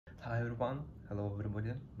Hi everyone, hello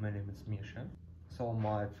everybody, my name is Misha. So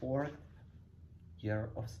my fourth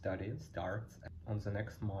year of study starts on the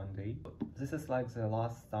next Monday. This is like the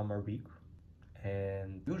last summer week,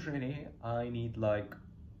 and usually I need like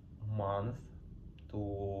month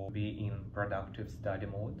to be in productive study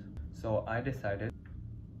mode. So I decided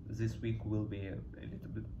this week will be a little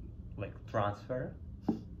bit like transfer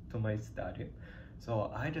to my study.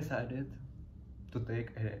 So I decided to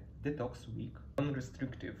take a detox week,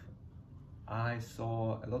 non-restrictive. I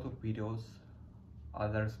saw a lot of videos,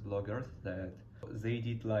 others bloggers that they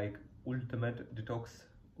did like ultimate detox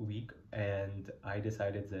week, and I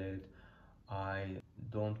decided that I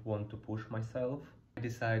don't want to push myself. I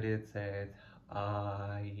decided that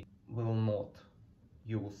I will not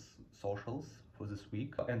use socials for this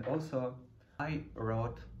week, and also I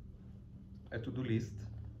wrote a to-do list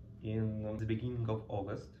in the beginning of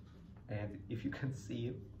August, and if you can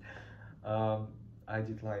see, I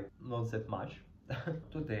did like not that much.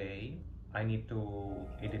 Today I need to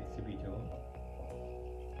edit the video.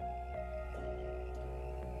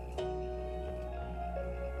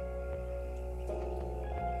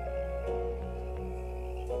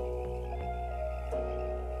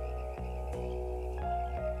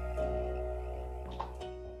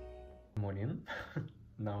 Morning.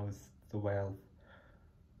 Now it's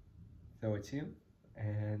 12:30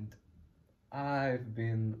 and I've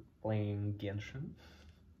been playing Genshin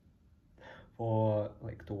for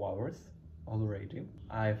like 2 hours already.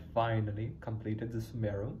 I finally completed the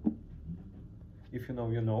Sumeru. If you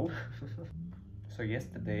know, you know. So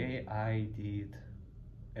yesterday I did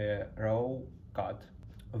a raw cut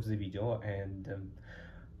of the video, and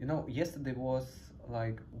you know, yesterday was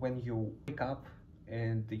like when you wake up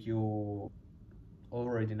and you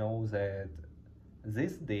already know that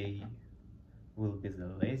this day will be the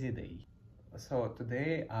lazy day. So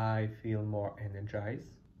today I feel more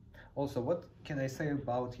energized. Also, what can I say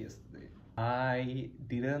about yesterday? I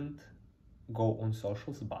didn't go on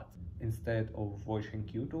socials, but instead of watching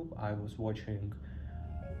YouTube, I was watching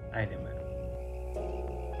anime.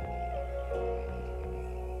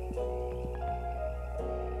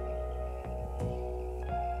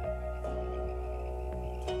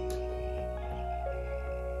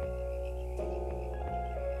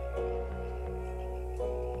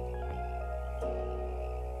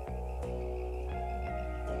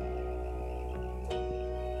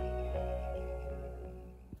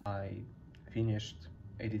 I finished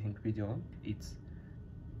editing video, it's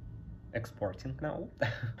exporting now.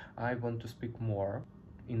 I want to speak more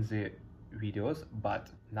in the videos, but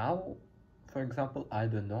now, for example, I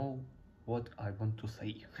don't know what I want to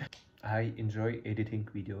say. I enjoy editing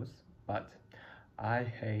videos, but I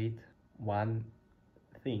hate one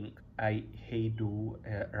thing. I hate do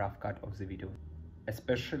a rough cut of the video,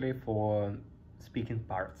 especially for speaking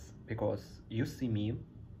parts, because you see me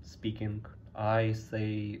speaking, I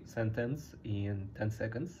say sentence in 10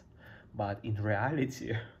 seconds, but in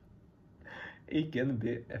reality it can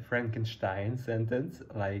be a Frankenstein sentence,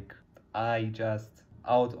 like I just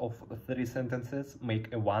out of 3 sentences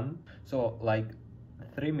make a 1, so like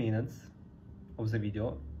 3 minutes of the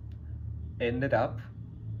video ended up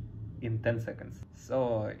in 10 seconds.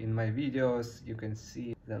 So in my videos you can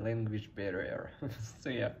see the language barrier. So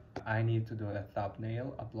yeah, I need to do a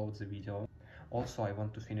thumbnail, upload the video. Also I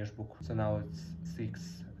want to finish book. So now it's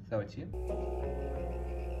 6:30.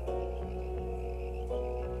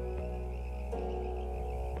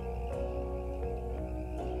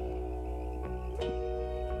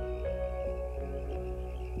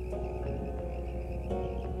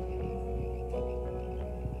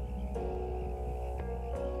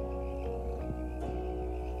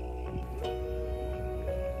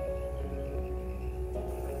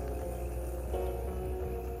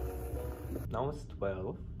 Now it's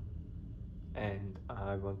 12 and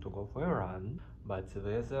I want to go for a run, but the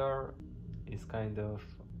weather is kind of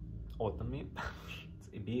autumny. It's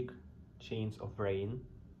a big chance of rain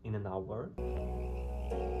in an hour.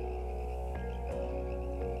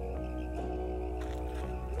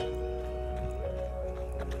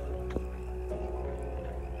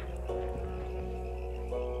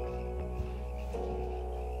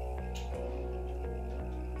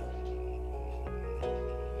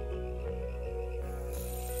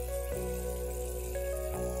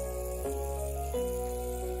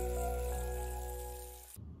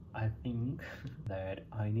 I think that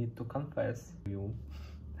I need to confess to you.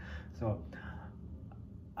 So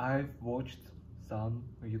I've watched some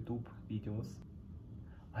YouTube videos.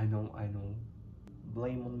 I know,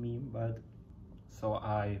 blame on me, but so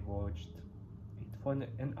I watched it for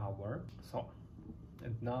an hour. So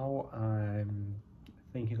and now I'm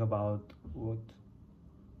thinking about what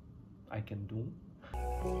I can do.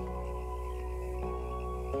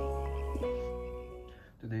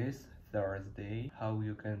 Today is Thursday. How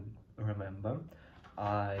you can remember,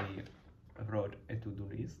 I wrote a to-do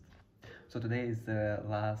list. So today is the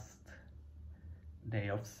last day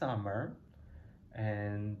of summer,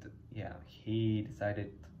 and yeah, he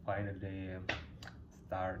decided to finally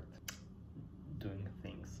start doing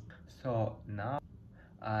things. So now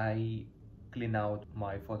I clean out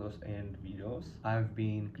my photos and videos. I've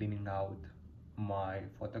been cleaning out my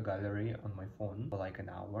photo gallery on my phone for like an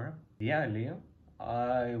hour. Really,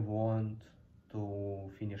 I want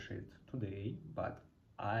to finish it today, but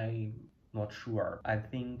I'm not sure. I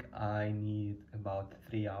think I need about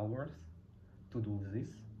 3 hours to do this.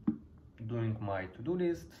 Doing my to-do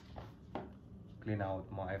list, clean out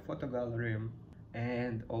my photo gallery,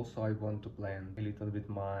 and also I want to plan a little bit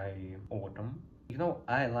my autumn. You know,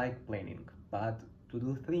 I like planning, but to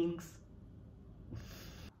do things.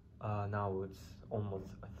 Now it's almost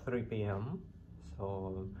 3 p.m.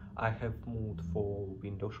 So I have moved for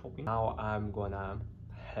window shopping. Now I'm gonna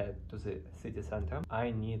head to the city center.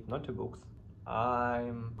 I need notebooks.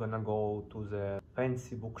 I'm gonna go to the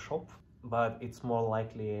fancy bookshop, but it's more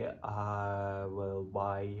likely I will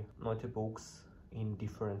buy notebooks in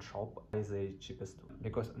different shop is the cheapest,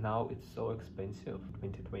 because now it's so expensive.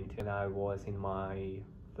 2020, when I was in my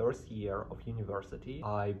first year of university,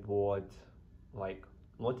 I bought like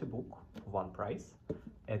notebook for one price,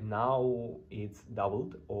 and now it's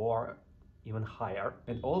doubled or even higher.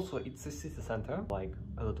 And also it's a city center, like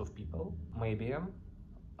a lot of people. Maybe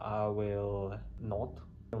I will not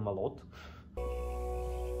film a lot.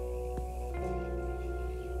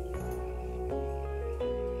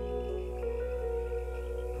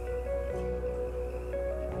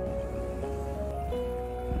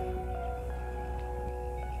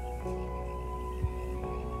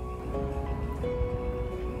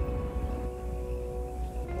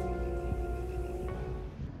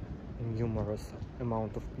 Numerous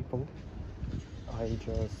amount of people. I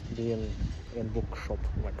just been in bookshop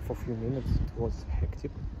like for a few minutes. It was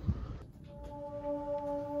hectic.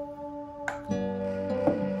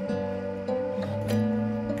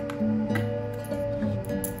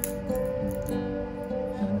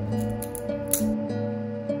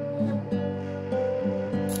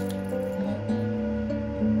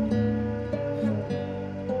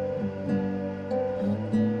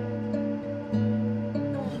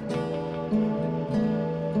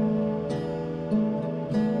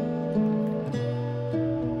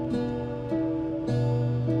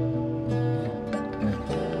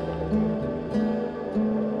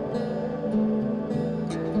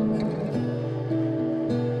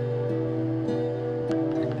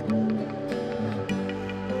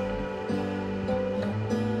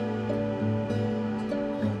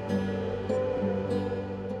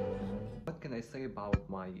 Say about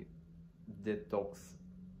my detox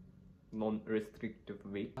non-restrictive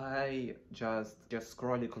week. I just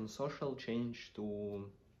scrolling on social, change to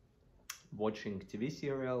watching TV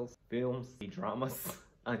serials, films, dramas,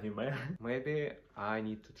 anime. Maybe I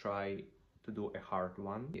need to try to do a hard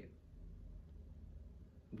one.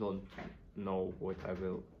 Don't know what I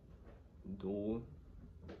will do.